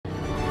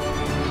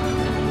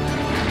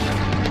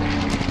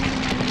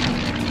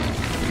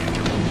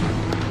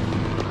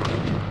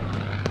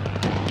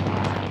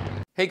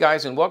Hey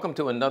guys, and welcome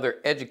to another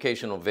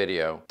educational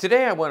video.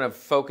 Today I want to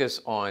focus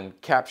on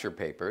capture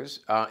papers.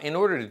 In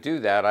order to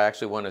do that, I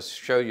actually want to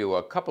show you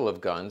a couple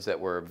of guns that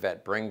were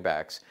vet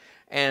bringbacks.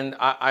 And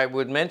I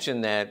would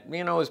mention that,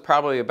 it was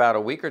probably about a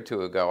week or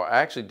two ago,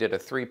 I actually did a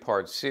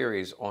three-part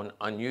series on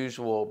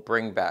unusual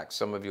bringbacks.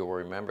 Some of you will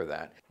remember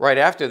that. Right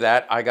after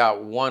that, I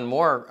got one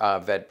more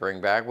vet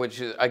bringback,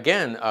 which is,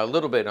 again, a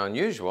little bit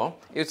unusual.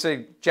 It's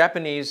a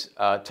Japanese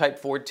Type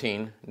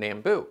 14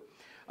 Nambu.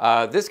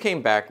 This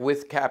came back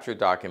with capture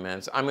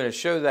documents. I'm going to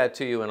show that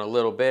to you in a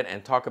little bit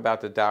and talk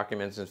about the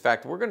documents. In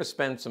fact, we're going to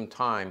spend some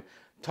time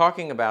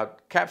talking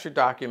about capture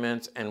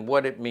documents and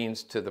what it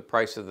means to the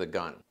price of the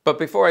gun. But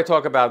before I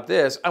talk about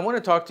this, I want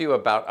to talk to you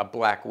about a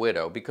Black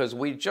Widow because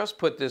we just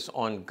put this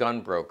on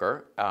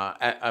Gunbroker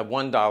at a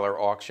 $1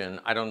 auction.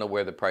 I don't know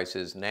where the price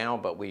is now,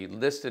 but we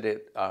listed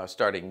it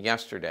starting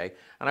yesterday.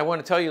 And I want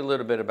to tell you a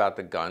little bit about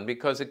the gun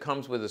because it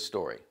comes with a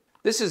story.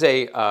 This is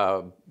a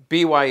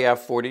BYF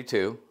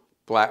 42.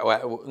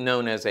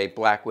 Known as a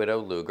Black Widow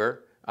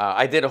Luger.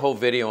 I did a whole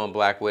video on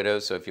Black Widow,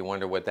 so if you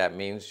wonder what that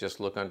means,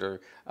 just look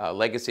under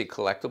Legacy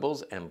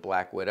Collectibles and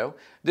Black Widow.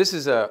 This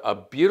is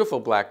a beautiful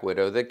Black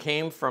Widow that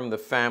came from the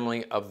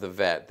family of the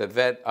vet. The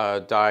vet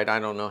died, I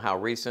don't know how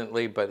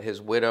recently, but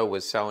his widow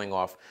was selling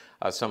off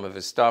some of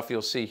his stuff.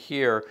 You'll see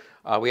here,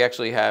 we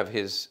actually have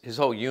his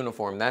whole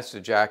uniform. That's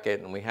the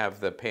jacket, and we have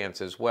the pants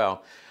as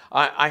well.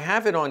 I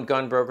have it on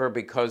Gunbroker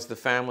because the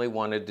family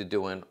wanted to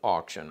do an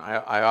auction.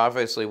 I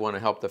obviously want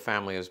to help the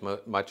family as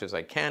much as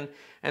I can,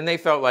 and they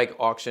felt like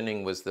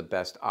auctioning was the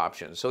best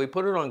option. So we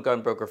put it on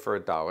Gunbroker for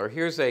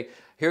 $1.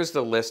 Here's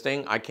the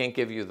listing. I can't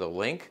give you the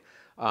link,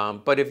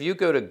 but if you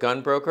go to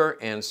Gunbroker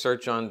and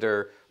search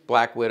under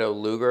Black Widow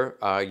Luger,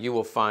 you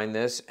will find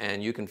this,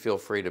 and you can feel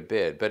free to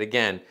bid. But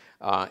again,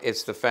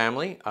 it's the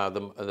family.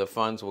 The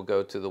funds will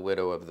go to the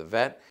widow of the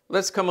vet.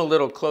 Let's come a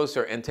little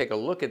closer and take a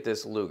look at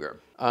this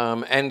Luger.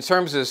 And in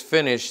terms of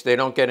finish, they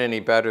don't get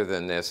any better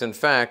than this. In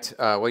fact,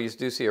 well, you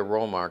do see a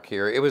roll mark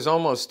here. It was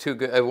almost too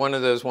good. One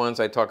of those ones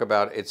I talk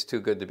about, it's too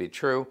good to be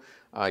true.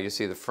 You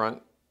see the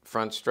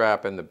front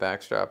strap and the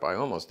back strap. I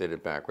almost did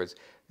it backwards.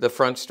 The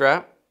front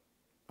strap,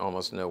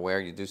 almost no wear.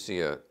 You do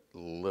see a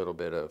little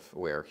bit of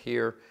wear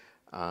here.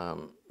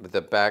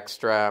 The back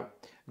strap.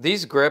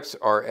 These grips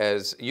are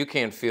you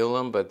can't feel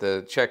them, but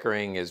the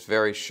checkering is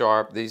very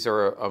sharp. These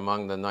are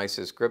among the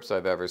nicest grips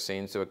I've ever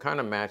seen, so it kind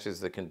of matches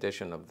the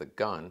condition of the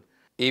gun.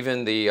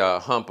 Even the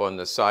hump on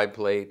the side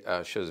plate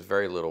shows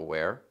very little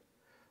wear.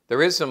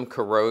 There is some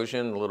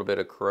corrosion, a little bit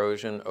of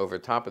corrosion over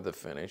top of the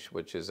finish,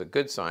 which is a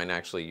good sign.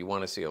 Actually, you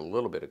want to see a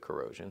little bit of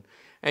corrosion.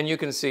 And you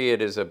can see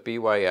it is a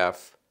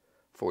BYF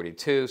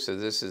 42, so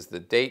this is the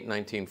date,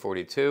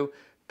 1942.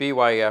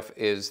 BYF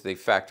is the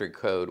factory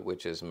code,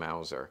 which is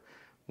Mauser.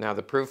 Now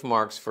the proof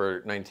marks for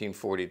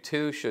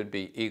 1942 should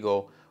be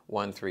Eagle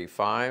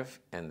 135,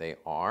 and they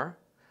are.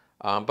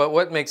 But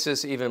what makes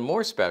this even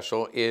more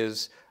special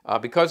is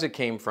because it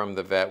came from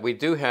the vet, we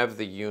do have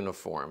the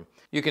uniform.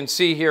 You can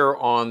see here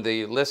on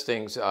the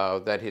listings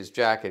that his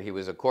jacket, he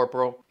was a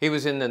corporal. He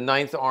was in the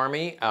 9th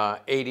Army,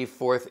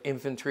 84th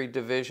Infantry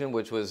Division,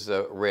 which was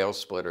rail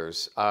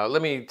splitters.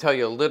 Let me tell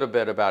you a little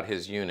bit about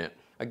his unit.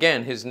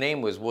 Again, his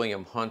name was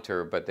William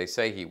Hunter, but they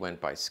say he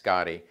went by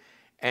Scotty.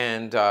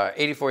 And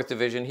 84th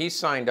Division, he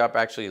signed up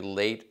actually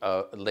late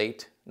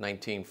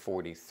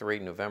 1943,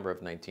 November of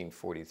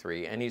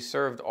 1943, and he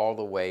served all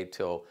the way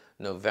till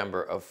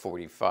November of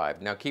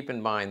 45. Now keep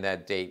in mind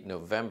that date,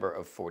 November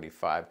of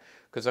 45,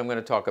 because I'm going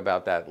to talk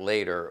about that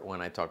later when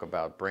I talk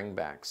about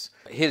bringbacks.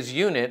 His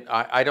unit,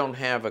 I don't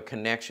have a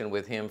connection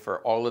with him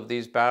for all of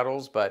these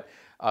battles, but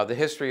the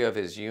history of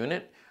his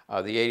unit,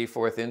 the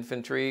 84th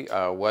Infantry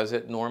was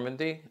at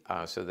Normandy,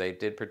 so they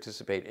did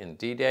participate in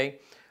D-Day.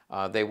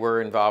 They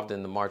were involved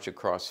in the march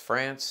across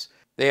France.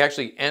 They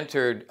actually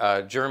entered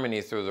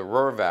Germany through the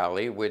Ruhr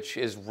Valley, which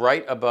is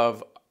right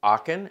above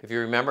Aachen. If you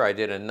remember, I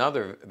did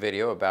another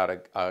video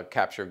about a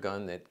capture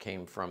gun that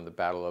came from the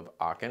Battle of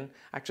Aachen.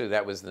 Actually,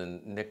 that was the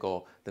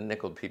nickel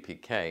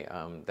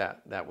PPK.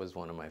 That was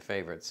one of my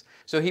favorites.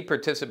 So he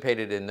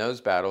participated in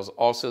those battles.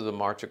 Also, the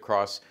march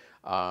across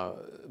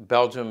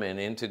Belgium and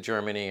into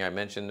Germany. I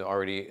mentioned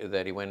already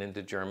that he went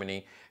into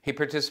Germany. He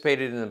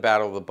participated in the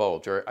Battle of the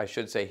Bulge, or I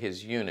should say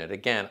his unit.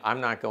 Again, I'm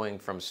not going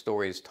from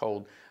stories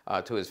told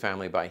to his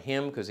family by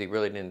him because he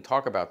really didn't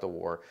talk about the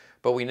war,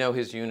 but we know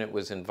his unit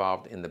was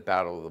involved in the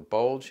Battle of the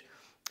Bulge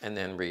and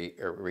then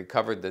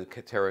recovered the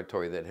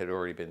territory that had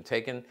already been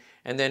taken.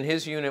 And then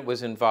his unit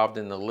was involved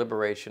in the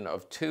liberation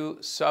of 2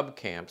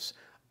 sub-camps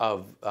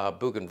of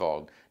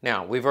Buchenwald.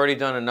 Now, we've already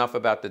done enough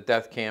about the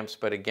death camps,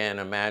 but again,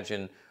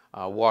 imagine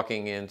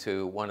walking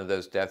into one of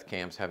those death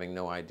camps having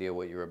no idea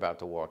what you're about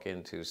to walk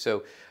into.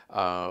 So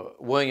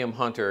William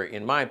Hunter,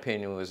 in my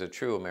opinion, was a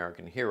true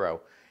American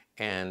hero,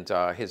 and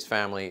his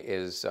family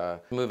is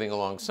moving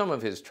along some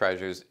of his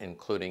treasures,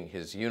 including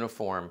his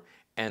uniform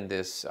and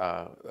this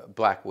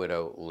Black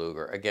Widow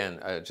Luger.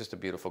 Again, just a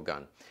beautiful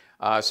gun.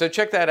 So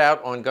check that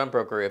out on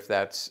Gunbroker if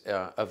that's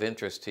of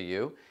interest to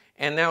you.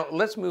 And now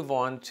let's move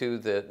on to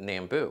the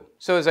Nambu.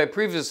 So as I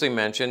previously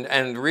mentioned,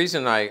 and the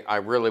reason I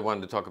really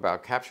wanted to talk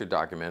about capture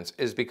documents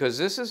is because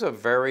this is a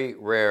very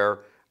rare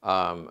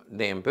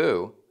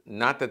Nambu.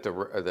 Not that the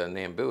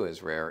Nambu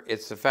is rare,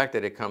 it's the fact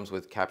that it comes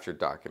with captured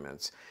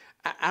documents.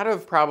 Out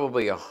of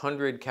probably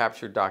 100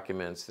 captured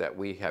documents that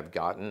we have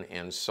gotten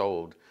and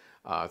sold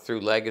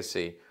through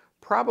Legacy,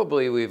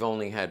 probably we've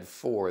only had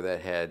 4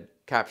 that had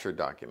captured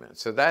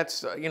documents. So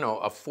that's, you know,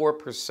 a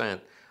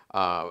 4%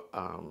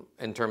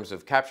 in terms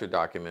of captured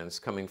documents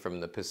coming from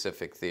the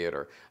Pacific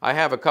Theater. I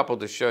have a couple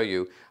to show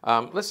you.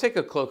 Let's take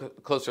a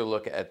closer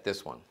look at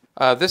this one.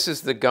 This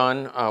is the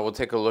gun. We'll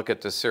take a look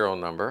at the serial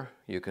number.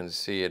 You can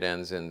see it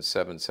ends in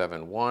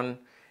 771,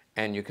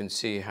 and you can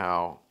see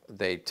how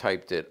they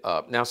typed it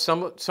up. Now,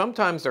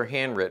 sometimes they're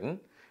handwritten,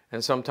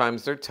 and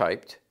sometimes they're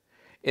typed.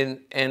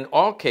 In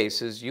all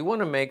cases, you want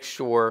to make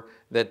sure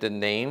that the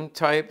name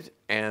typed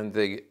and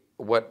the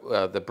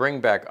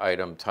bringback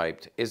item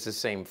typed is the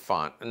same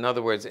font. In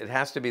other words, it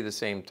has to be the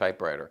same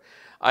typewriter.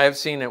 I have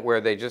seen it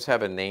where they just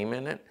have a name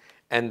in it,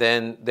 and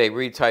then they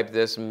retype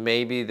this.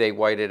 Maybe they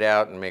white it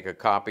out and make a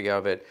copy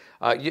of it.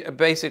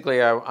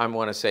 Basically, I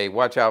want to say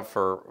watch out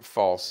for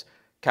false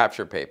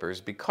capture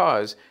papers,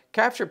 because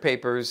capture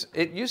papers,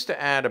 it used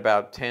to add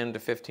about 10 to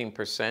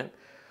 15%.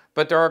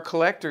 But there are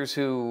collectors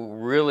who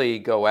really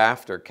go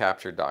after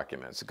captured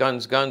documents,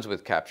 guns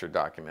with captured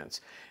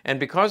documents. And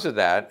because of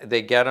that,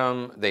 they get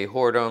them, they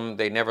hoard them,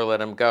 they never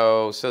let them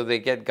go, so they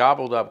get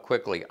gobbled up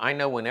quickly. I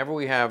know whenever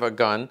we have a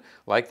gun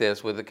like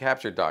this with a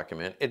captured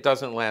document, it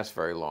doesn't last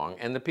very long,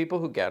 and the people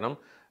who get them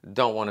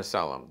don't want to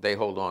sell them. They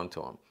hold on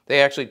to them.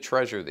 They actually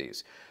treasure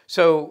these.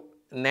 So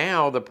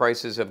now the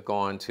prices have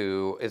gone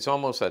to, it's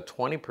almost a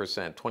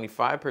 20%,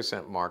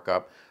 25%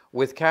 markup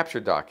with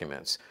captured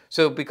documents.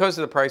 So because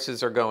the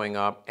prices are going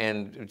up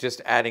and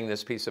just adding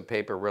this piece of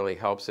paper really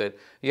helps it,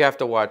 you have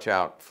to watch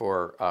out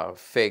for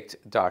faked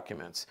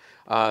documents.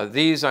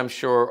 These I'm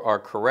sure are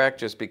correct,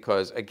 just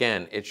because,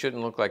 again, it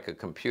shouldn't look like a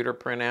computer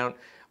printout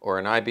or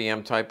an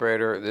IBM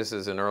typewriter. This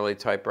is an early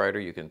typewriter.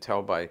 You can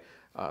tell by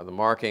the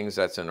markings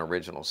that's an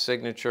original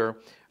signature.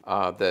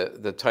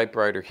 The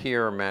typewriter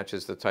here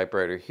matches the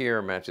typewriter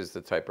here, matches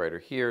the typewriter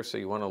here, so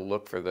you want to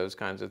look for those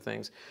kinds of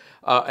things.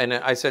 And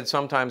I said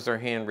sometimes they're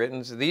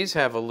handwritten. These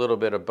have a little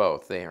bit of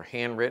both. They are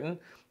handwritten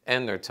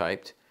and they're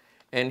typed.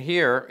 And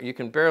here, you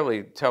can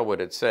barely tell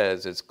what it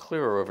says. It's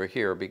clearer over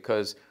here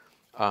because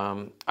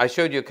I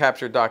showed you a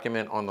captured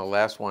document on the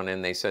last one,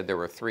 and they said there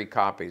were 3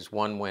 copies.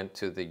 1 went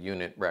to the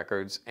unit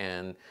records,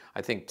 and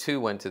I think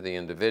 2 went to the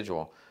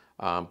individual.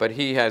 But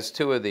he has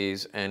 2 of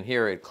these, and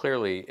here it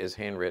clearly is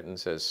handwritten,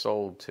 says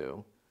sold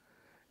to,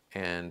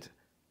 and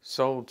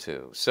sold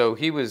to. So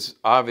he was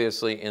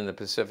obviously in the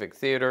Pacific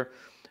Theater,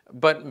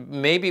 but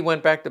maybe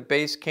went back to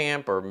base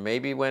camp, or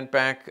maybe went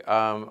back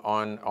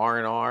on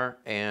R&R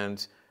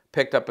and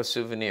picked up a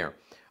souvenir.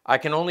 I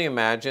can only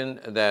imagine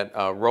that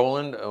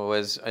Roland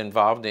was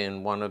involved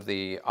in one of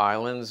the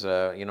islands,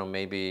 you know,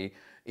 maybe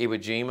Iwo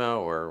Jima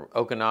or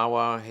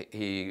Okinawa.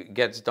 He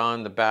gets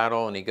done the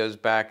battle and he goes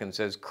back and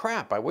says,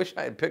 crap, I wish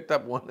I had picked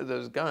up one of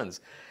those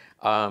guns.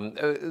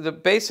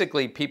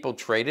 Basically, people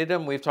traded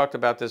them. We've talked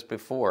about this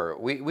before.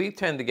 We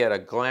tend to get a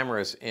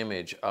glamorous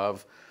image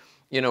of,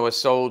 you know, a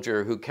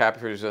soldier who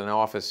captures an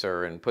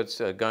officer and puts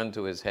a gun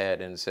to his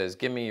head and says,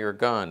 give me your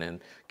gun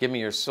and give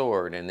me your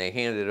sword, and they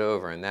hand it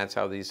over, and that's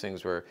how these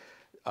things were,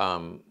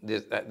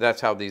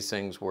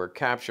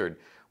 captured.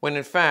 When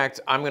in fact,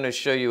 I'm going to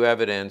show you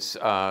evidence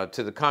to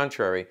the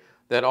contrary,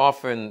 that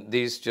often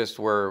these just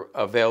were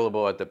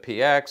available at the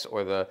PX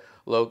or the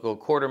local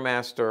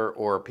quartermaster,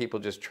 or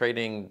people just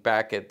trading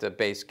back at the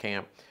base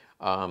camp,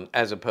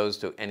 as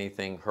opposed to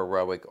anything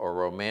heroic or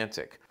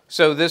romantic.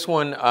 So this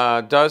one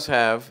does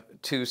have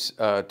two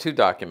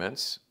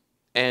documents,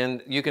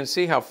 and you can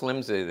see how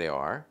flimsy they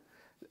are.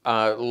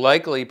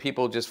 Likely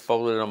people just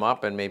folded them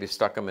up and maybe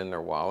stuck them in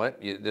their wallet.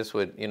 This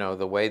would, you know,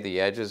 the way the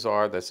edges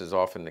are, this is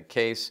often the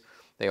case.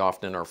 They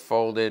often are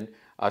folded.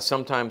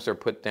 Sometimes they're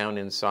put down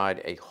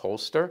inside a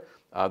holster.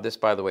 This,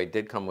 by the way,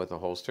 did come with a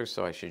holster,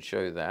 so I should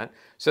show you that.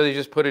 So they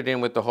just put it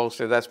in with the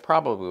holster. That's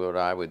probably what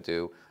I would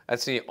do.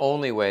 That's the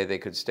only way they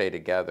could stay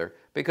together,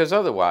 because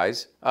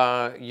otherwise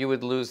you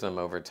would lose them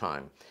over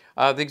time.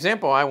 The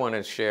example I want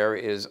to share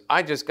is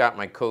I just got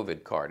my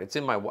COVID card. It's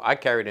in I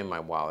carry it in my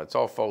wallet. It's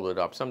all folded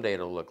up. Someday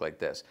it'll look like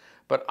this.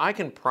 But I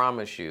can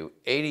promise you,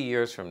 80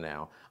 years from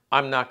now,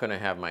 I'm not going to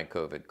have my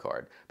COVID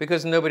card,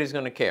 because nobody's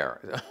going to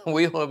care.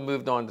 We'll have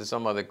moved on to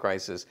some other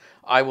crisis.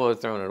 I will have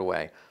thrown it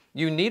away.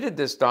 You needed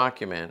this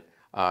document,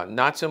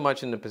 not so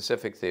much in the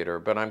Pacific Theater,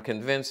 but I'm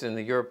convinced in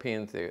the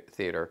European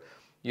theater,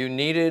 you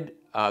needed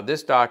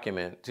this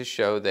document to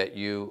show that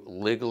you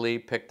legally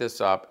picked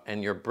this up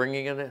and you're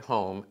bringing it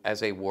home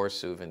as a war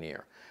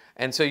souvenir.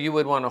 And so you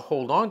would want to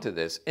hold on to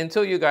this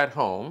until you got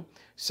home,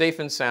 safe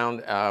and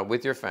sound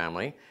with your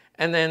family,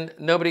 and then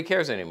nobody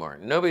cares anymore.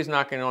 Nobody's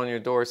knocking on your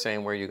door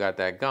saying where you got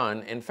that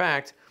gun. In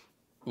fact,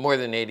 more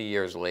than 80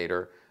 years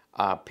later,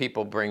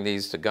 people bring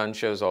these to gun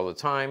shows all the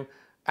time,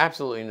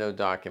 absolutely no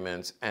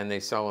documents, and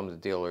they sell them to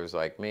dealers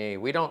like me.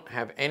 We don't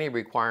have any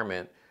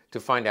requirement to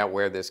find out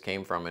where this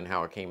came from and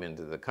how it came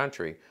into the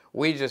country.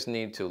 We just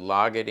need to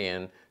log it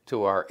in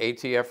to our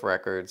ATF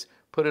records,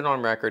 put it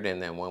on record,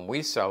 and then when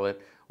we sell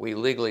it, we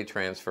legally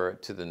transfer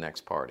it to the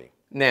next party.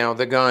 Now,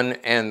 the gun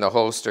and the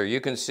holster,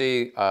 you can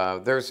see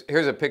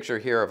here's a picture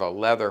here of a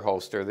leather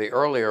holster. The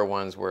earlier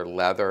ones were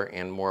leather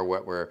and more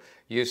what we're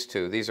used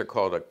to. These are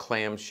called a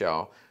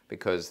clamshell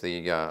because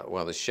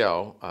the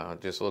shell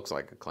just looks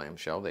like a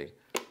clamshell. They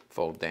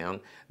fold down.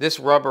 This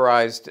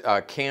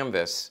rubberized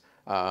canvas,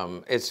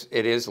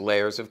 it is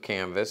layers of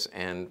canvas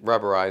and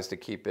rubberized to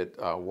keep it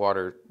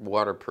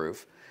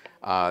waterproof.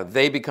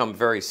 They become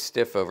very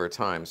stiff over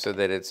time, so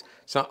that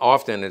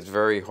often it's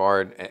very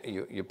hard.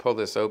 You pull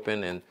this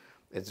open and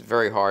it's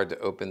very hard to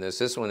open this.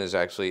 This one is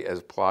actually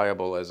as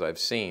pliable as I've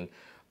seen.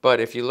 But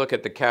if you look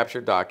at the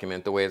capture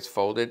document, the way it's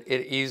folded,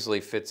 it easily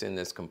fits in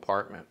this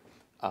compartment.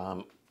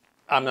 I'm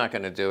not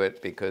going to do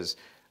it because,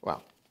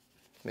 well,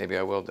 maybe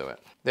I will do it.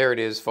 There it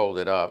is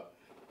folded up,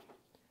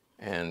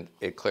 and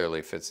it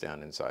clearly fits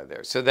down inside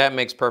there. So that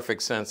makes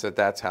perfect sense that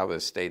that's how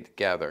this stayed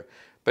together.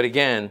 But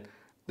again,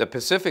 the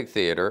Pacific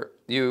Theater,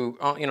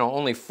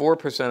 only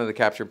 4% of the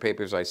capture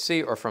papers I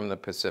see are from the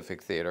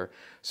Pacific Theater.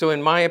 So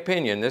in my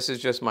opinion, this is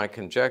just my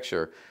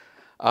conjecture,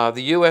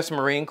 the U.S.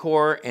 Marine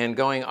Corps and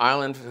going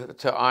island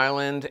to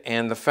island,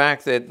 and the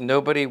fact that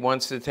nobody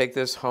wants to take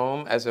this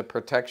home as a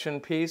protection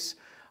piece,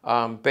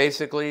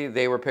 basically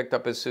they were picked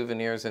up as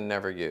souvenirs and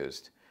never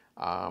used.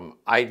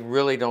 I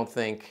really don't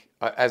think,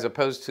 as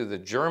opposed to the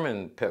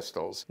German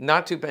pistols,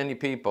 not too many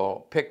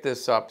people pick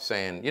this up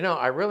saying,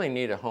 I really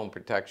need a home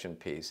protection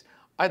piece.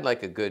 I'd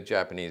like a good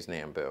Japanese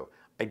Nambu.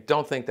 I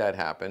don't think that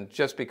happened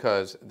just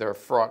because they're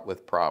fraught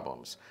with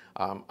problems.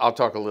 I'll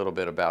talk a little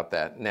bit about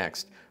that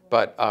next.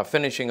 But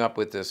finishing up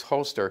with this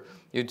holster,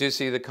 you do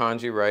see the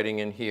kanji writing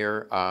in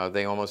here.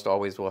 They almost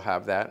always will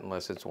have that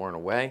unless it's worn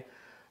away.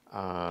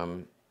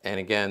 And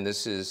again,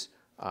 this is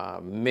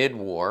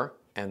mid-war,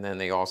 and then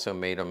they also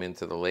made them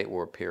into the late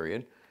war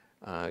period.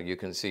 You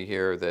can see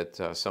here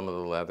that some of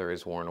the leather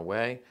is worn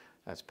away.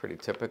 That's pretty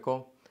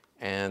typical.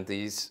 And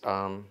these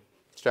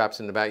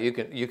straps in the back,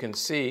 you can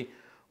see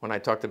when I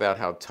talked about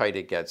how tight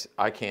it gets,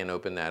 I can't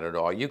open that at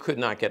all. You could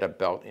not get a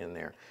belt in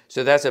there.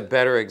 So that's a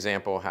better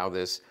example how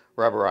this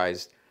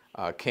rubberized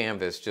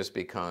canvas just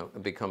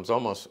becomes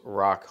almost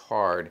rock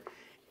hard.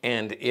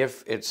 And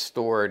if it's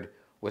stored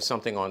with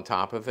something on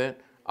top of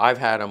it, I've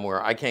had them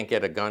where I can't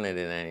get a gun in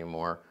it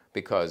anymore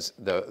because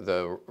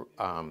the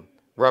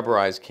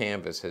rubberized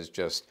canvas has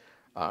just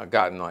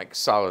gotten like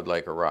solid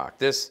like a rock.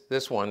 This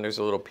one, there's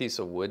a little piece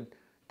of wood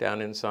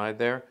down inside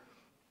there.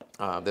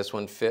 This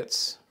one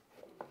fits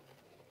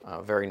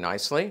very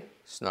nicely,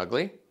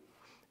 snugly.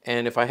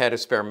 And if I had a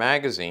spare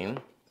magazine,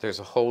 there's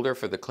a holder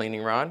for the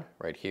cleaning rod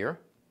right here.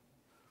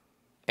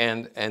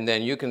 And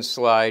then you can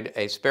slide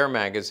a spare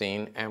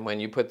magazine, and when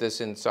you put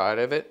this inside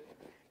of it,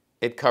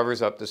 it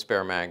covers up the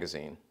spare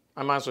magazine.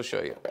 I might as well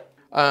show you.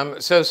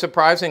 So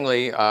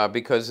surprisingly,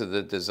 because of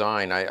the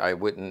design, I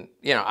wouldn't,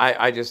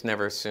 I just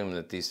never assumed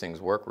that these things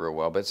work real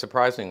well. But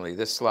surprisingly,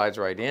 this slides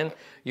right in.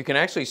 You can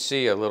actually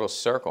see a little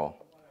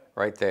circle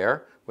right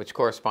there, which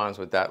corresponds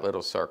with that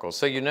little circle.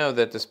 So you know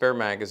that the spare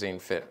magazine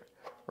fit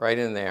right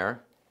in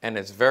there, and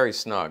it's very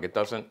snug. It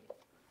doesn't,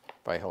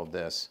 if I hold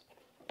this,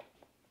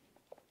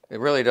 it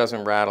really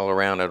doesn't rattle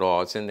around at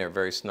all. It's in there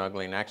very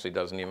snugly and actually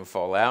doesn't even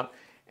fall out.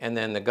 And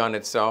then the gun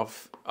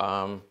itself,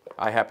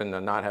 I happen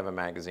to not have a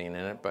magazine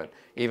in it, but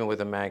even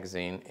with a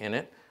magazine in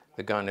it,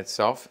 the gun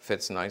itself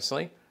fits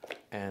nicely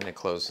and it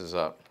closes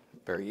up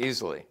very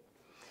easily.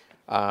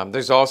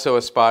 There's also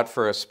a spot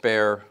for a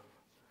spare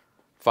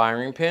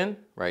firing pin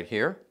right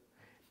here.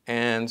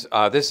 And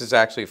this is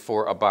actually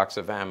for a box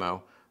of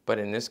ammo, but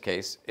in this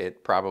case,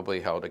 it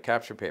probably held a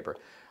capture paper.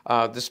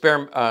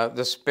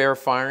 The spare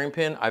firing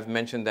pin, I've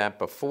mentioned that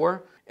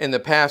before. In the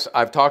past,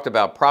 I've talked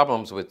about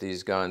problems with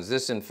these guns.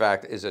 This, in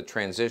fact, is a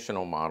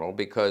transitional model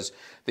because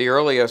the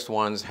earliest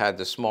ones had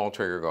the small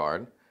trigger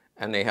guard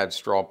and they had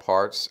straw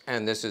parts,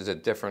 and this is a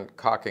different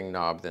cocking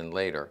knob than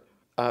later.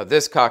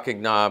 This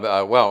cocking knob,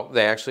 well,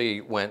 they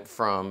actually went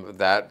from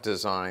that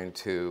design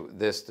to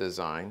this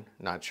design.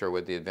 Not sure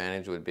what the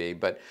advantage would be,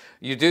 but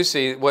you do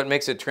see what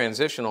makes it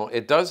transitional.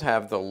 It does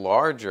have the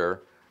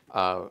larger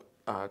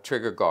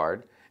trigger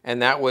guard, and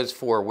that was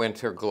for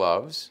winter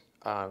gloves.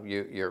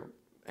 Your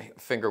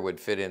finger would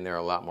fit in there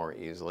a lot more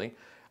easily.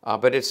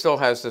 But it still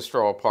has the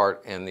straw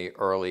part and the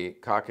early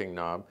cocking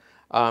knob.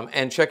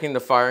 And checking the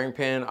firing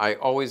pin, I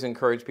always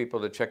encourage people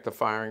to check the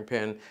firing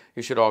pin.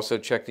 You should also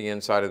check the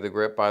inside of the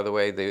grip, by the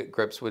way. The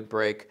grips would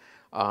break.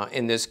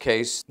 In this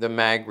case, the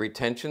mag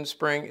retention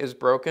spring is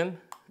broken.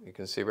 You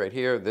can see right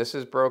here, this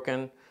is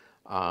broken.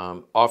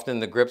 Often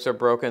the grips are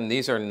broken.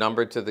 These are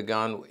numbered to the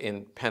gun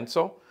in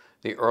pencil.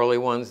 The early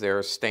ones,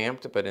 they're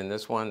stamped, but in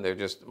this one, they're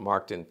just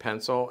marked in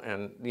pencil,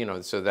 and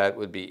so that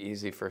would be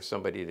easy for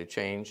somebody to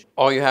change.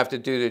 All you have to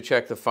do to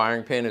check the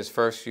firing pin is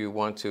first you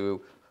want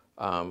to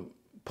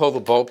pull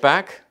the bolt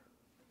back,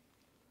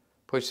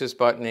 push this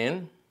button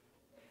in,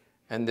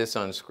 and this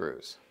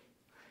unscrews.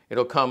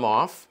 It'll come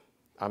off.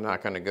 I'm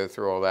not going to go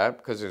through all that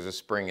because there's a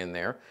spring in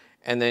there.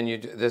 And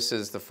then this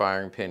is the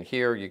firing pin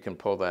here. You can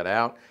pull that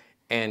out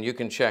and you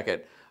can check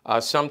it.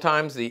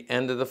 Sometimes the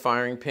end of the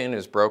firing pin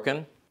is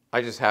broken.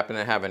 I just happen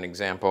to have an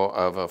example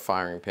of a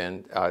firing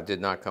pin.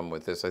 Did not come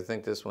with this. I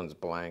think this one's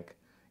blank.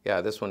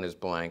 Yeah, this one is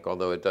blank,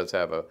 although it does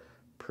have a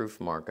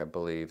proof mark, I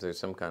believe. There's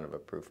some kind of a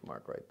proof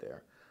mark right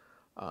there.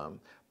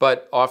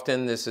 But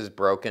often this is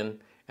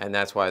broken, and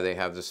that's why they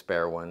have the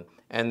spare one.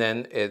 And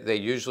then they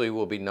usually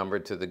will be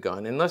numbered to the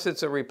gun, unless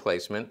it's a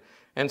replacement.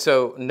 And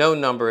so no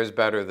number is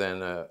better than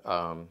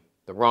the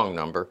wrong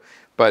number,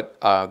 but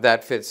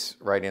that fits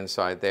right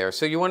inside there.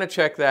 So you want to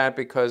check that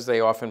because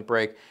they often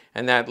break,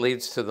 and that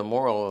leads to the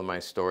moral of my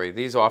story.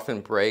 These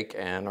often break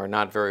and are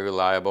not very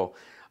reliable,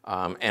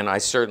 and I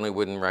certainly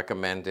wouldn't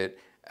recommend it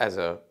as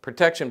a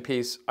protection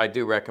piece. I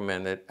do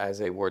recommend it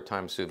as a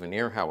wartime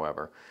souvenir,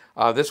 however.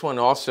 This one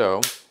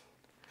also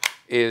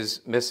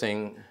is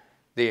missing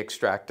the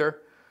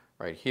extractor.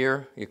 Right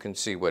here, you can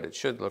see what it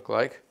should look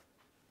like.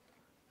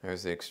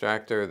 There's the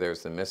extractor,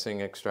 there's the missing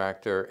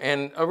extractor.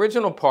 And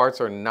original parts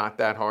are not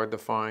that hard to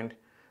find.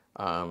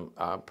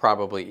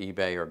 Probably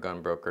eBay or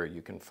Gunbroker,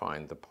 you can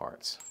find the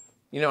parts.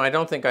 You know, I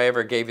don't think I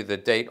ever gave you the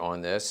date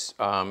on this.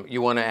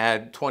 You want to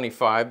add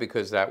 25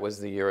 because that was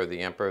the year of the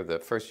Emperor. The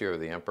first year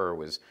of the Emperor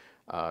was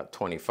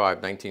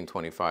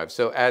 1925.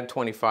 So add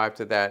 25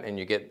 to that and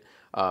you get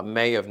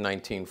May of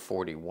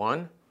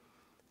 1941.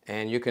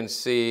 And you can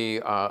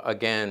see,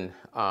 again,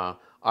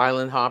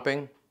 island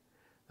hopping.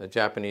 The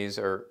Japanese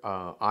are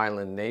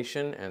island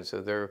nation, and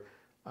so they're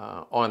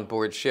on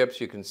board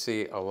ships. You can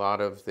see a lot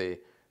of the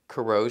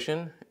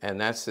corrosion, and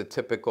that's the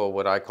typical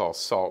what I call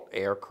salt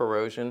air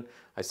corrosion.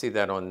 I see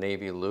that on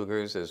Navy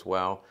Lugers as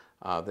well.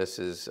 This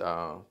is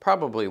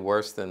probably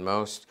worse than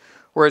most.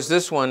 Whereas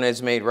this one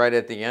is made right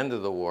at the end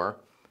of the war.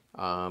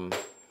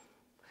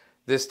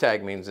 This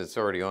tag means it's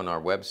already on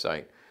our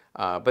website.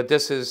 But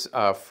this is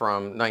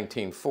from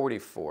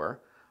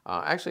 1944.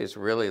 Actually, it's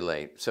really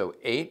late. So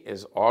 8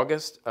 is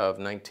August of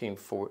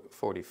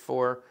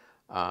 1944.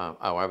 Oh,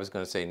 I was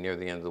going to say near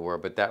the end of the war,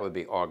 but that would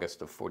be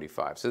August of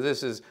 45. So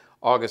this is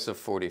August of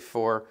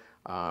 44.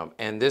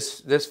 And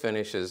this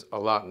finish is a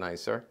lot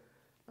nicer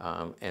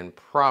and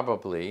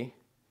probably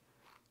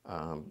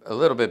a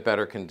little bit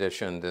better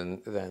condition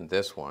than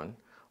this one.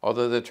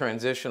 Although the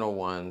transitional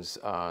ones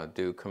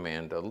do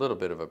command a little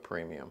bit of a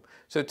premium.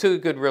 So two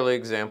good really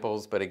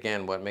examples, but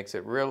again, what makes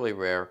it really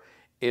rare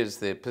is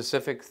the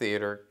Pacific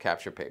Theater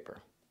capture paper.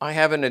 I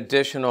have an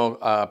additional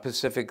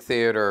Pacific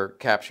Theater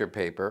capture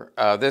paper.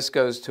 This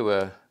goes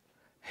to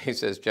he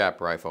says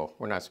Jap rifle.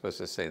 We're not supposed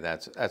to say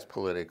that's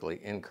politically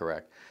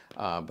incorrect.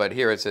 But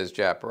here it says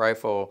Jap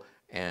rifle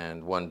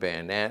and one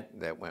bayonet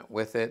that went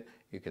with it.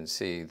 You can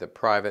see the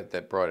private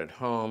that brought it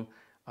home.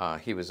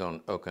 He was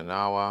on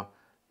Okinawa.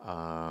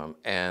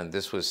 And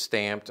this was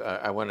stamped.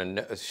 I want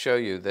to show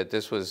you that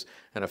this was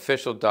an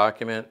official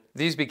document.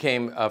 These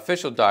became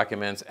official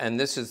documents, and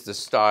this is the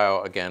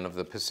style, again, of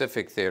the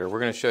Pacific Theater.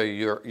 We're going to show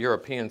you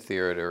European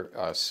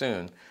Theater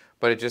soon,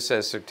 but it just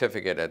says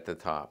certificate at the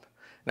top.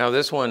 Now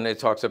this one, it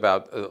talks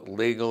about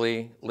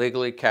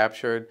legally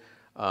captured,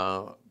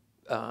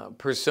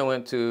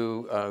 pursuant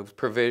to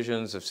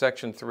provisions of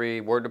Section 3,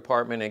 War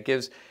Department.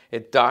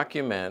 It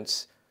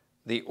documents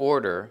the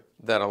order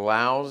that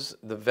allows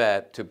the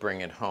vet to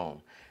bring it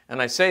home.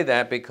 And I say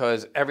that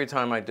because every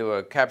time I do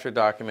a capture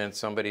document,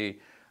 somebody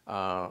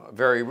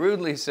very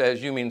rudely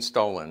says, you mean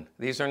stolen.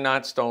 These are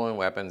not stolen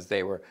weapons.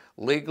 They were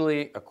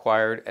legally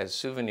acquired as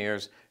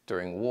souvenirs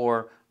during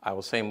war. I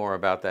will say more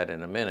about that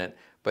in a minute,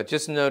 but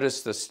just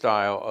notice the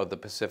style of the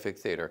Pacific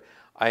Theater.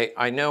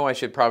 I know I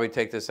should probably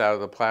take this out of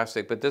the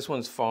plastic, but this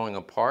one's falling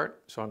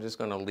apart, so I'm just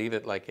going to leave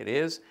it like it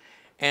is.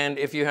 And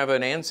if you have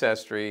an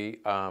Ancestry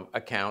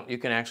account, you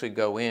can actually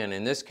go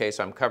in this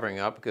case, I'm covering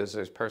up because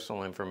there's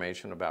personal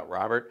information about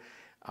Robert,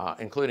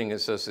 including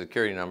his Social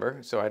Security number.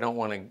 So I don't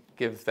want to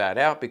give that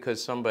out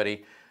because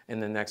somebody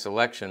in the next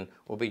election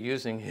will be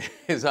using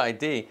his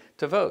ID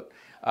to vote.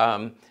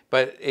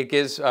 But it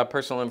gives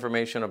personal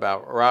information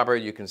about Robert.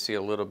 You can see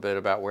a little bit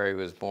about where he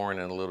was born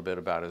and a little bit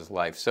about his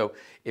life. So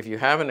if you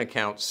have an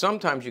account,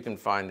 sometimes you can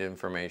find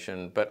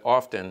information, but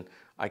often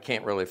I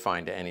can't really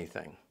find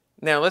anything.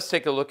 Now let's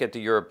take a look at the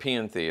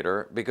European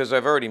theater, because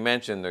I've already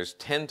mentioned there's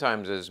 10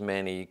 times as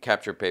many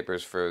capture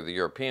papers for the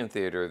European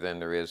theater than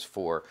there is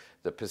for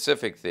the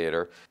Pacific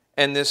theater.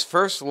 And this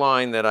first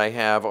line that I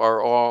have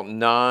are all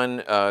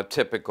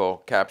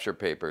non-typical capture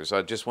papers.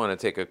 I just want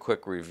to take a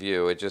quick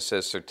review. It just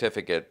says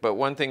certificate. But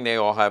one thing they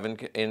all have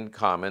in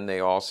common, they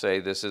all say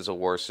this is a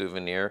war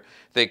souvenir.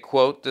 They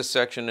quote the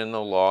section in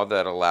the law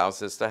that allows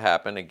this to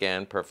happen,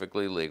 again,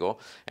 perfectly legal.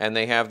 And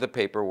they have the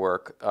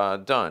paperwork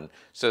done.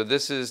 So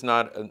this is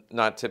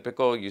not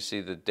typical. You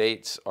see the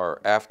dates are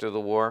after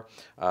the war.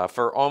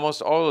 For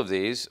almost all of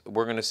these,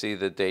 we're going to see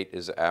the date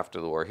is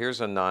after the war.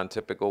 Here's a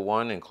non-typical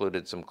one,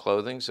 included some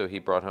clothing. So he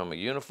brought home a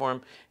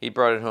uniform. He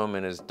brought it home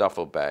in his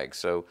duffel bag.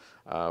 So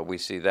we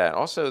see that.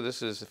 Also,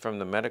 this is from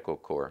the Medical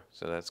Corps,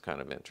 so that's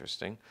kind of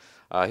interesting.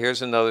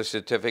 Here's another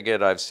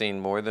certificate I've seen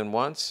more than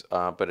once,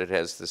 but it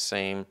has the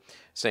same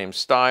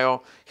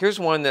style. Here's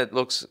one that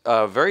looks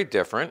very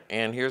different,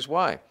 and here's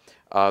why.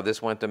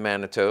 This went to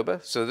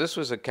Manitoba. So this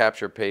was a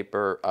capture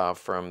paper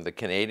from the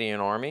Canadian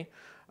Army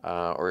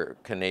or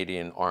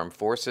Canadian Armed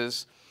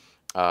Forces.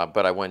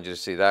 But I wanted you to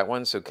see that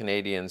one. So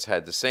Canadians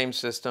had the same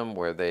system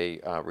where they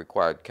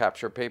required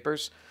capture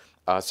papers.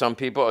 Some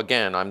people,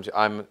 again,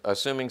 I'm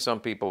assuming some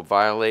people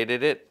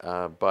violated it,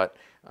 but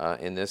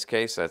in this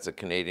case, that's a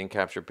Canadian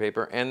capture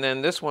paper. And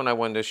then this one I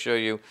wanted to show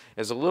you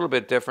is a little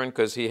bit different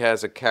because he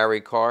has a carry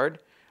card,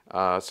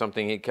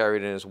 something he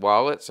carried in his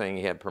wallet saying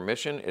he had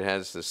permission. It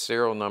has the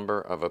serial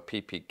number of a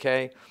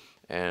PPK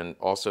and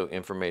also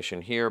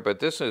information here.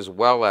 But this is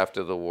well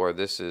after the war.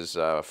 This is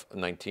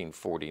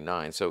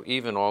 1949. So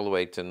even all the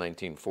way to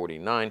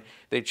 1949,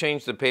 they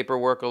changed the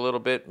paperwork a little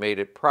bit, made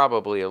it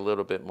probably a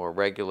little bit more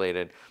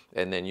regulated,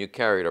 and then you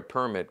carried a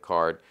permit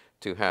card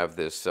to have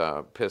this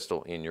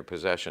pistol in your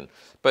possession.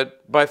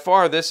 But by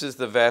far, this is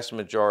the vast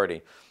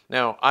majority.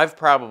 Now, I've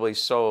probably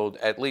sold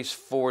at least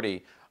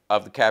 40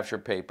 of the capture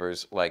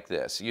papers like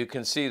this. You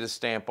can see the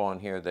stamp on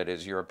here that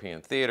is European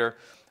Theater.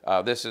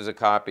 This is a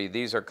copy.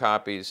 These are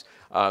copies.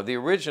 The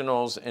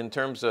originals, in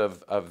terms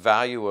of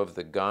value of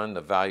the gun,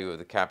 the value of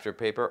the capture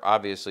paper,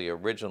 obviously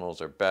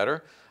originals are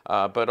better,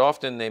 but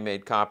often they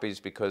made copies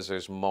because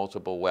there's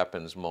multiple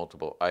weapons,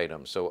 multiple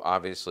items. So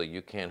obviously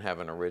you can't have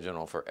an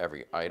original for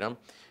every item.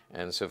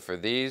 And so for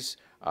these,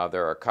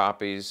 there are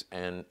copies,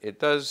 and it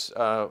does,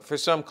 for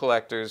some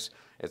collectors,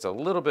 it's a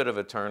little bit of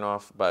a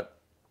turnoff, but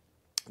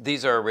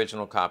these are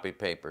original copy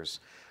papers.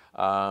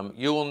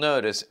 You will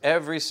notice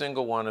every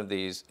single one of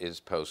these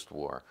is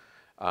post-war.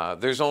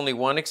 There's only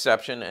one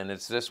exception, and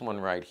it's this one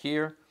right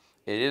here.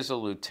 It is a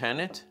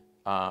lieutenant,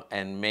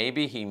 and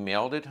maybe he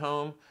mailed it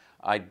home.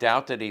 I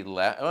doubt that he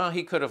left. Well,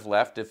 he could have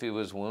left if he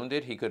was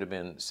wounded. He could have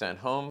been sent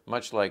home,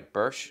 much like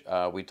Birch.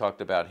 We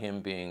talked about him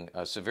being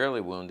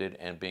severely wounded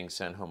and being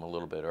sent home a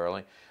little bit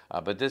early.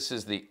 But this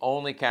is the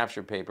only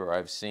capture paper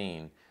I've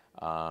seen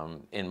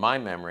in my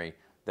memory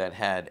that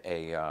had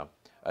a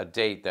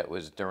date that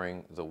was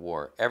during the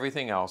war.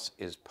 Everything else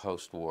is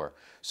post-war.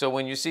 So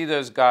when you see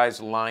those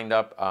guys lined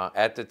up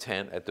at the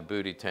tent, at the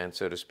booty tent,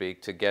 so to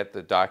speak, to get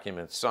the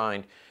documents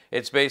signed,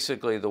 it's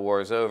basically the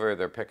war's over,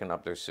 they're picking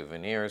up their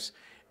souvenirs,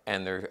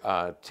 and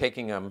they're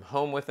taking them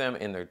home with them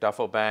in their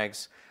duffel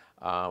bags,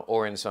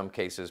 or in some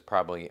cases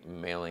probably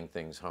mailing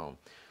things home.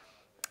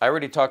 I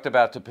already talked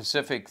about the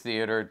Pacific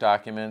Theater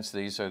documents.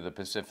 These are the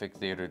Pacific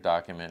Theater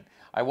document.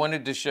 I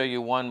wanted to show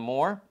you one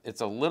more.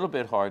 It's a little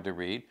bit hard to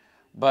read,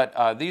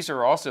 but these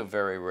are also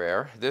very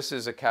rare. This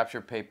is a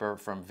capture paper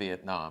from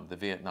Vietnam, the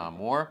Vietnam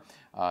War,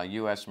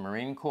 U.S.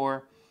 Marine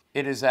Corps.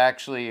 It is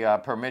actually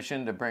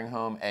permission to bring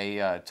home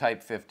a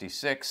Type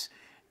 56,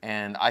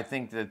 and I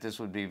think that this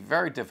would be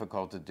very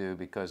difficult to do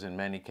because in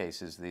many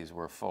cases these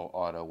were full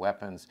auto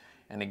weapons.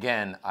 And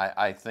again,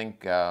 I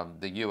think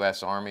the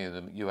U.S. Army,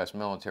 the U.S.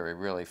 military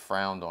really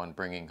frowned on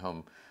bringing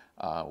home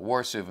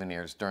war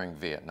souvenirs during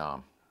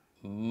Vietnam.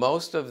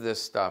 Most of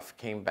this stuff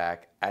came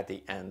back at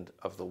the end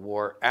of the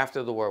war,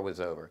 after the war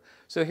was over.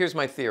 So here's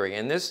my theory,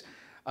 and this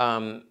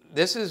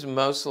is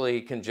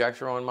mostly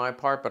conjecture on my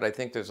part, but I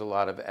think there's a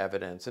lot of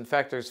evidence. In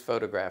fact, there's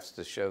photographs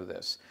to show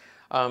this.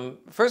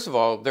 First of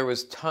all, there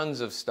was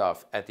tons of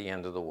stuff at the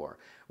end of the war.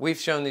 We've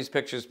shown these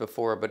pictures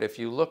before, but if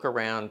you look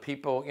around,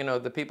 people, you know,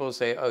 the people who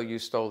say, oh, you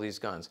stole these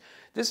guns.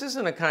 This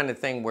isn't a kind of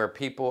thing where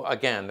people,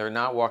 again, they're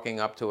not walking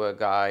up to a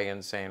guy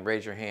and saying,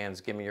 raise your hands,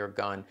 give me your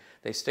gun.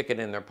 They stick it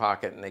in their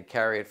pocket and they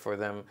carry it for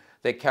them.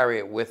 They carry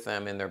it with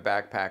them in their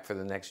backpack for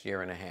the next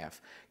year and a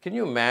half. Can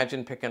you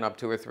imagine picking up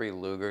 2 or 3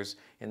 Lugers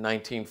in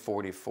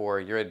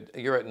 1944?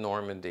 You're at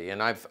Normandy,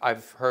 and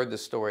I've heard the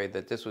story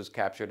that this was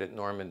captured at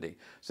Normandy.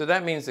 So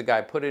that means the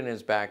guy put it in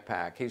his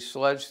backpack. He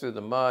sludged through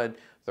the mud,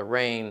 the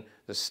rain,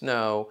 the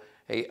snow,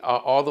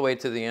 all the way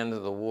to the end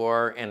of the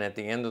war, and at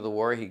the end of the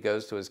war he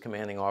goes to his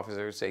commanding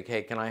officer and say,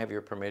 hey, can I have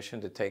your permission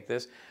to take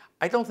this?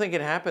 I don't think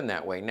it happened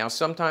that way. Now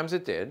sometimes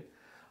it did,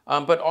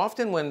 but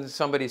often when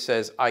somebody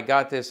says, I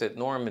got this at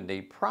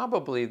Normandy,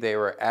 probably they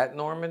were at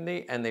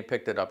Normandy and they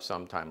picked it up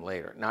sometime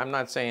later. Now I'm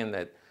not saying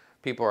that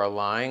people are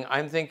lying.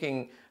 I'm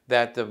thinking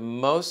that the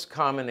most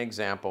common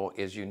example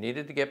is you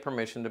needed to get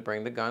permission to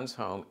bring the guns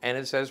home, and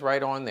it says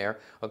right on there,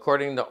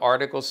 according to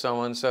Article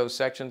so-and-so,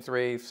 Section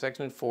 3,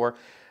 Section 4,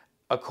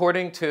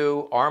 according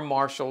to our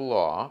martial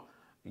law,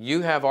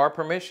 you have our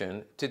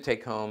permission to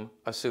take home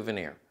a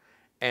souvenir.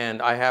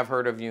 And I have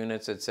heard of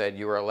units that said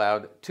you were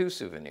allowed 2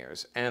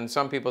 souvenirs. And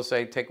some people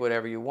say take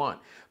whatever you want.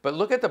 But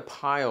look at the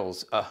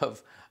piles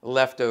of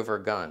leftover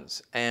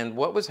guns and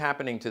what was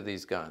happening to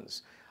these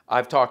guns.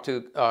 I've talked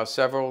to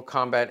several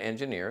combat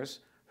engineers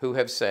who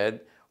have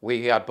said,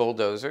 we got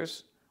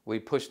bulldozers, we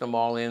pushed them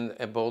all in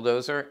a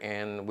bulldozer,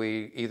 and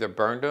we either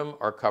burned them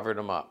or covered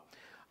them up.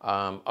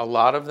 A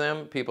lot of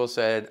them, people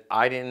said,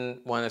 I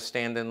didn't want to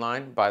stand in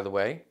line. By the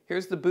way,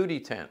 here's the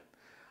booty tent.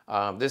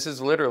 This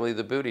is literally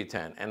the booty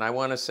tent. And I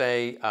want to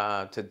say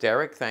to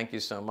Derek, thank you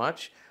so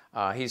much.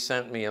 He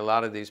sent me a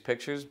lot of these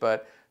pictures,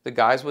 but the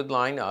guys would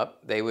line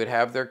up. They would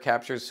have their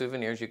captured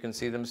souvenirs. You can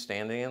see them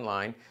standing in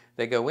line.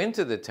 They go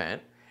into the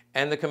tent,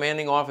 and the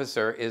commanding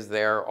officer is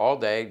there all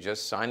day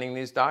just signing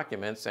these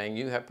documents saying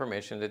you have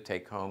permission to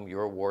take home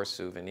your war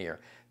souvenir.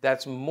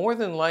 That's more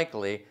than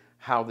likely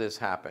how this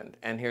happened,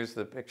 and here's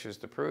the pictures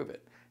to prove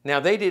it. Now,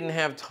 they didn't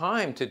have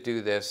time to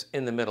do this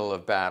in the middle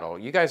of battle.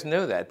 You guys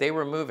know that. They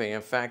were moving.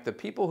 In fact, the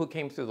people who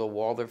came through the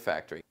Walther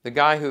factory, the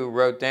guy who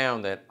wrote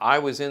down that I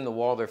was in the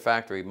Walther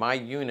factory, my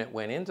unit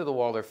went into the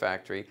Walther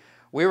factory,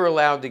 we were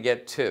allowed to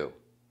get 2,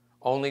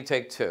 only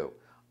take 2.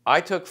 I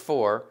took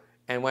 4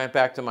 and went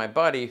back to my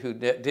buddy who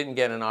didn't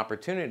get an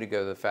opportunity to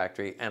go to the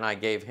factory, and I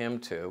gave him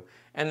 2.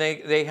 And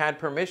they had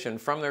permission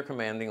from their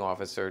commanding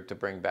officer to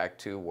bring back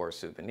 2 war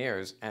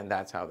souvenirs, and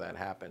that's how that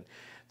happened.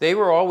 They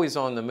were always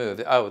on the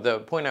move. Oh, the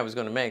point I was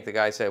going to make, the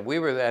guy said, we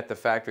were at the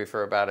factory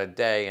for about a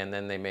day and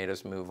then they made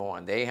us move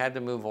on. They had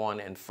to move on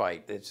and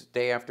fight. It's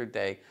day after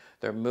day.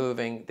 They're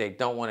moving. They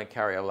don't want to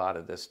carry a lot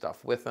of this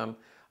stuff with them,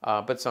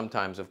 but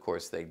sometimes, of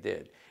course, they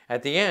did.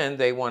 At the end,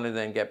 they want to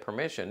then get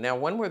permission. Now,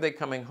 when were they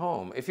coming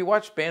home? If you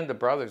watch Band of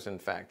Brothers, in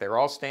fact, they're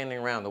all standing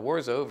around. The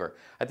war's over.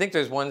 I think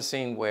there's one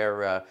scene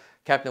where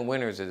Captain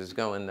Winters is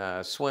going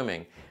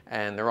swimming,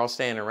 and they're all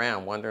standing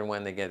around wondering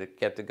when they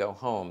get to go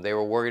home. They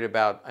were worried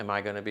about, am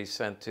I going to be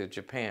sent to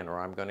Japan, or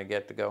I'm going to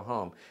get to go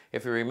home?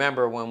 If you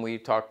remember when we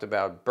talked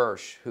about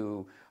Birch,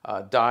 who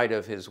died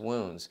of his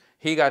wounds,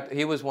 he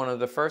was one of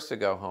the first to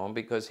go home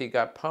because he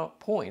got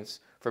points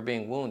for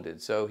being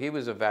wounded. So he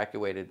was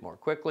evacuated more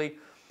quickly.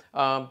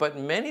 But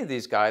many of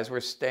these guys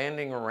were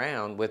standing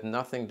around with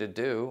nothing to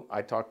do.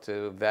 I talked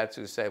to vets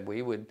who said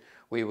we would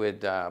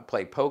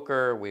play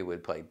poker, we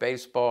would play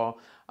baseball.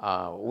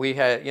 We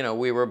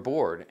were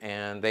bored,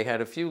 and they had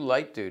a few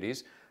light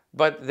duties,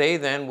 but they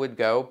then would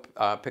go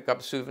pick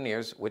up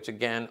souvenirs, which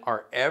again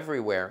are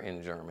everywhere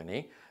in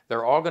Germany.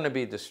 They're all going to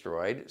be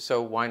destroyed,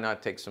 so why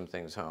not take some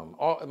things home?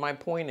 My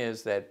point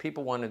is that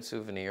people wanted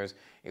souvenirs.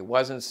 It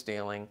wasn't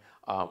stealing.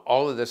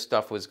 All of this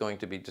stuff was going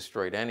to be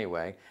destroyed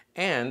anyway.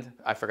 And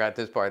I forgot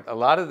this part. A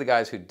lot of the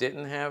guys who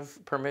didn't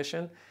have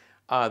permission,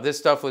 this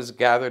stuff was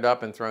gathered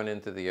up and thrown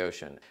into the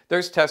ocean.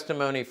 There's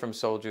testimony from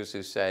soldiers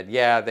who said,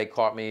 yeah, they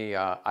caught me.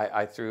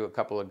 I threw a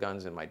couple of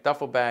guns in my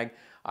duffel bag.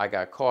 I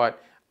got caught.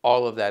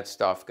 All of that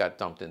stuff got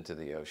dumped into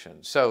the ocean.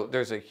 So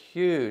there's a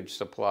huge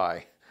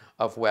supply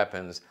of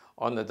weapons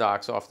on the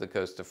docks off the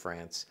coast of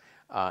France.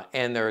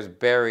 And there's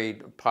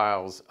buried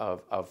piles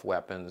of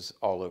weapons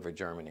all over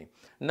Germany.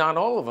 Not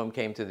all of them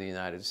came to the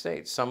United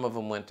States. Some of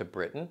them went to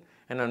Britain.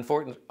 And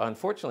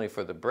unfortunately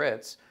for the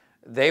Brits,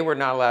 they were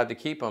not allowed to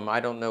keep them.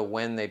 I don't know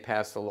when they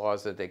passed the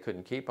laws that they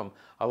couldn't keep them.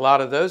 A lot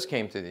of those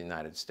came to the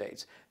United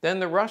States. Then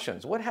the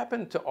Russians. What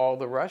happened to all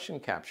the Russian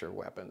captured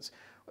weapons?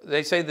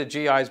 They say the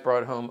GIs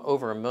brought home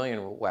over 1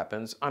 million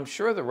weapons. I'm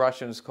sure the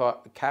Russians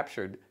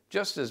captured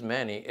just as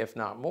many, if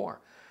not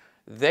more.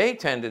 They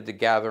tended to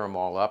gather them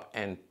all up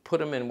and put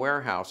them in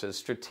warehouses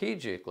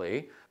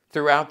strategically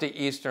throughout the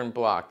Eastern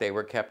Bloc. They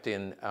were kept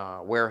in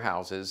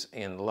warehouses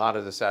in a lot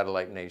of the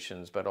satellite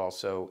nations, but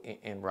also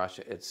in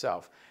Russia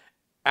itself.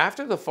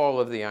 After the fall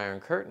of the Iron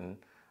Curtain,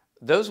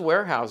 those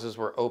warehouses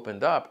were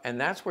opened up, and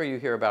that's where you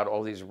hear about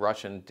all these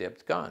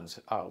Russian-dipped guns.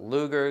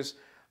 Lugers,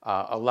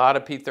 a lot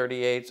of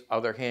P-38s,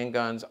 other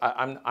handguns.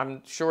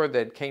 I'm sure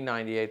that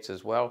K-98s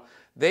as well.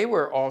 They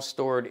were all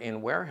stored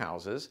in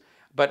warehouses.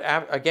 But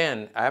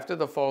again, after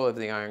the fall of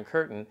the Iron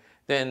Curtain,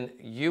 then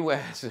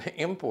U.S.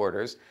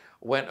 importers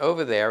went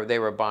over there. They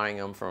were buying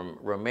them from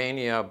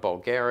Romania,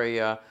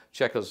 Bulgaria,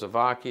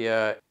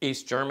 Czechoslovakia,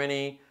 East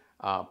Germany,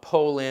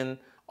 Poland.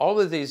 All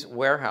of these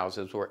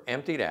warehouses were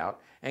emptied out,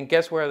 and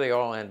guess where they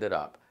all ended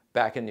up?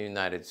 Back in the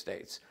United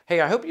States. Hey,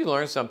 I hope you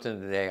learned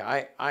something today.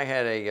 I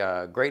had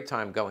a great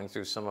time going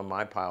through some of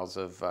my piles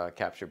of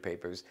captured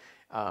papers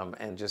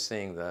and just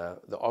seeing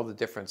all the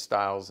different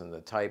styles and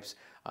the types.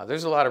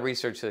 There's a lot of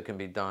research that can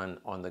be done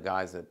on the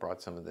guys that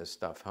brought some of this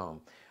stuff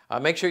home.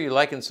 Make sure you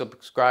like and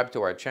subscribe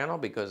to our channel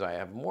because I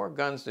have more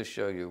guns to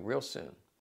show you real soon.